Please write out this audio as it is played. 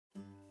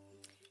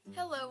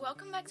Hello,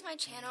 welcome back to my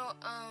channel.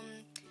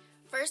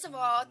 First of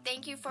all,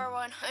 thank you for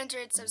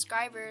 100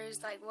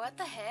 subscribers. Like, what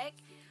the heck?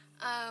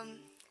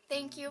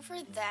 Thank you for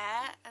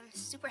that. I'm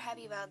super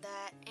happy about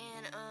that.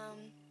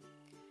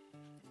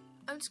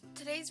 And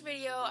today's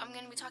video, I'm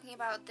gonna be talking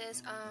about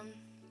this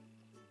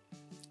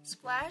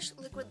Splash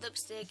Liquid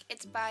Lipstick.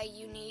 It's by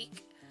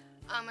Younique.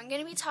 I'm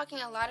gonna be talking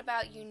a lot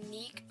about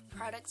Younique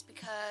products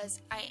because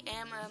I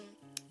am a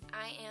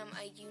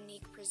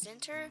Younique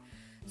presenter.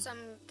 So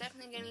I'm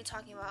definitely going to be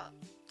talking about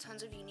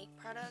tons of Younique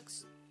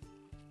products.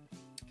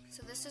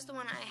 So this is the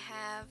one I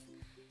have,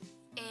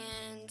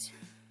 and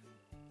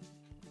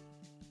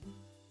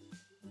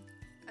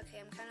okay,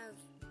 I'm kind of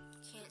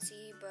can't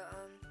see, but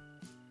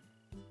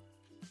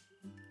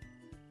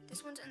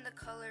this one's in the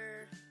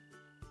color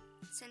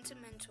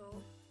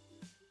Sentimental.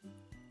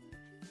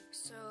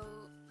 So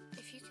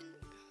if you can,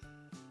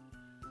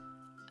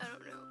 I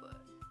don't know, but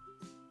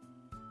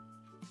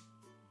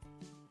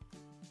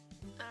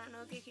I don't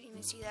know if you can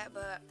even see that,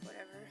 but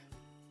whatever.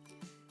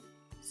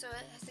 So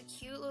it has a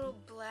cute little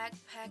black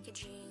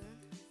packaging,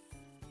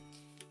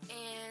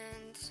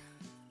 and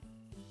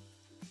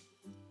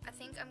I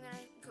think I'm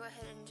gonna go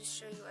ahead and just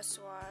show you a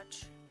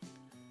swatch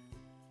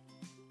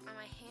on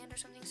my hand or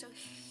something. So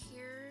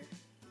here,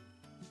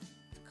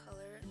 the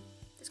color.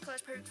 This color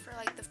is perfect for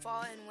like the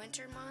fall and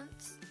winter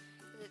months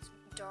because it's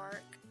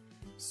dark.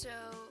 So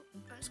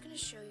I'm just gonna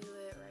show you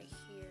it right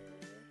here.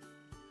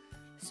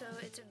 So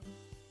it's a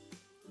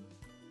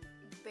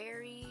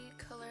berry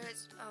color.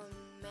 It's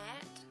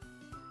matte,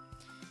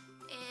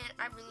 and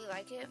I really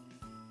like it.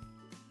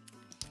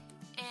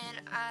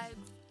 And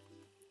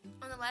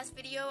on the last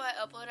video I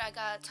uploaded, I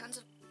got tons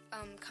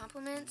of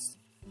compliments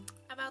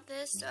about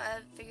this, so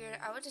I figured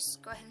I would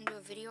just go ahead and do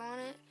a video on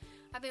it.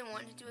 I've been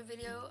wanting to do a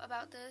video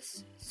about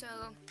this, so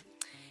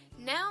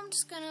now I'm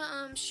just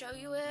gonna show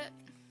you it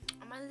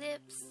on my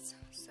lips.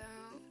 So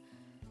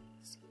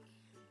let's see.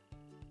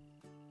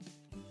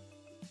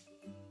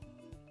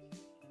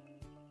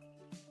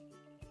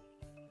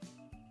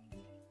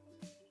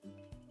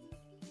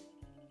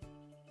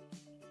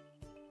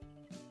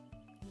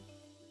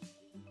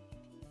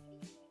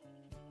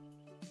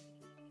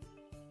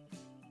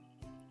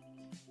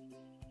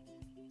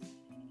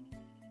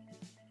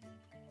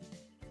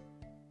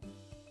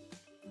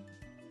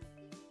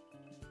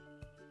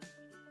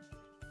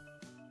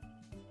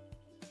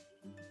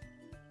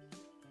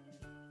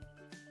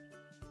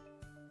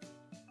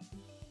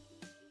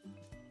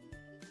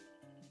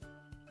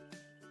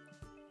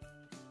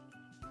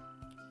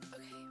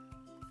 Okay.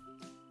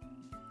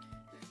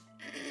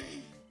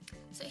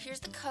 So here's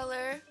the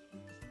color.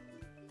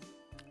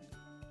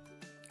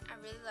 I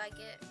really like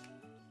it.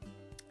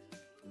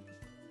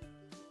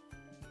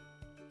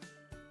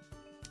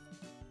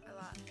 A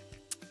lot.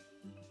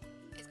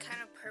 It's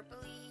kind of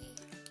purpley.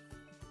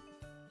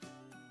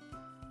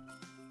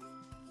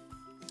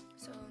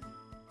 So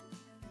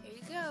here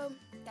you go.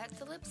 That's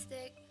the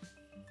lipstick.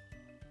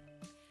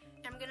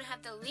 I'm gonna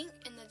have the link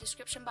in the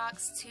description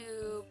box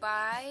to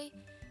buy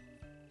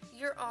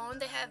your own.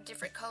 They have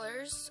different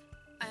colors,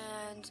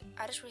 and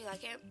I just really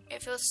like it.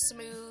 It feels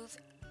smooth.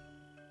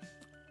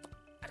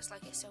 I just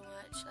like it so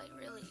much. Like,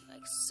 really,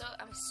 like, so,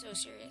 I'm so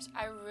serious.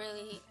 I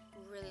really,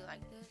 really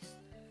like this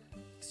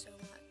so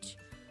much.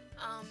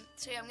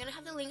 So yeah, I'm gonna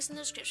have the links in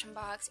the description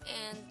box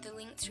and the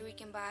link to where you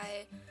can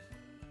buy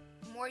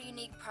more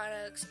Younique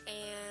products.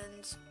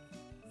 And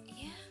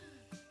yeah,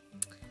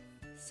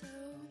 so,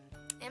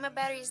 and my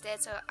battery is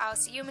dead, so I'll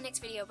see you in my next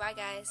video. Bye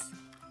guys.